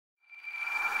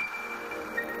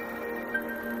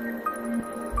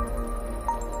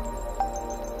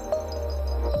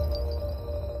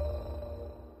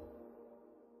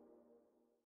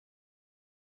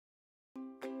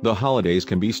The holidays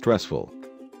can be stressful.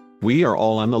 We are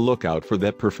all on the lookout for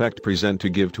that perfect present to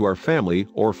give to our family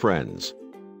or friends.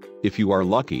 If you are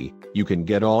lucky, you can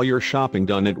get all your shopping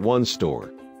done at one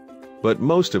store. But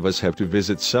most of us have to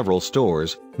visit several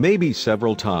stores, maybe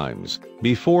several times,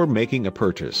 before making a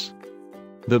purchase.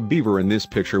 The Beaver in this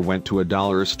picture went to a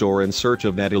dollar store in search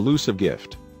of that elusive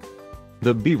gift.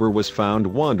 The Beaver was found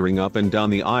wandering up and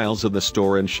down the aisles of the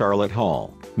store in Charlotte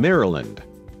Hall, Maryland.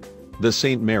 The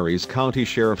St. Mary's County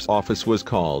Sheriff's Office was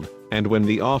called, and when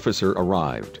the officer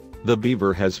arrived, the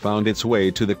Beaver has found its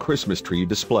way to the Christmas tree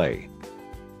display.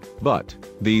 But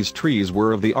these trees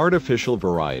were of the artificial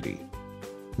variety.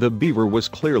 The Beaver was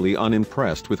clearly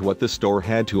unimpressed with what the store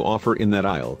had to offer in that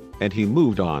aisle, and he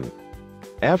moved on.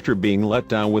 After being let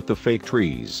down with the fake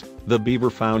trees, the Beaver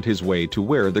found his way to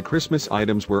where the Christmas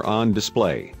items were on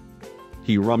display.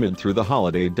 He rummaged through the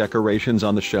holiday decorations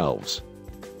on the shelves,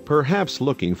 perhaps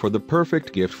looking for the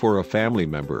perfect gift for a family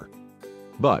member.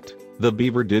 But the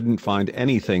Beaver didn't find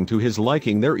anything to his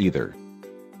liking there either.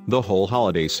 The whole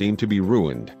holiday seemed to be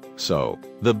ruined, so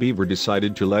the Beaver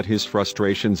decided to let his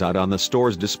frustrations out on the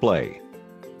store's display.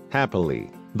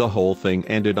 Happily, the whole thing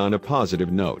ended on a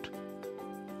positive note.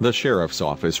 The sheriff's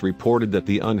office reported that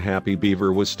the unhappy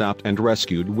Beaver was stopped and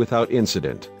rescued without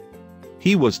incident.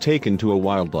 He was taken to a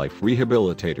wildlife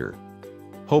rehabilitator.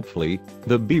 Hopefully,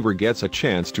 the Beaver gets a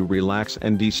chance to relax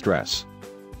and de-stress.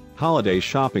 Holiday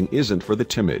shopping isn't for the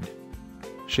timid.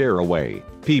 Share away,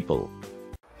 people.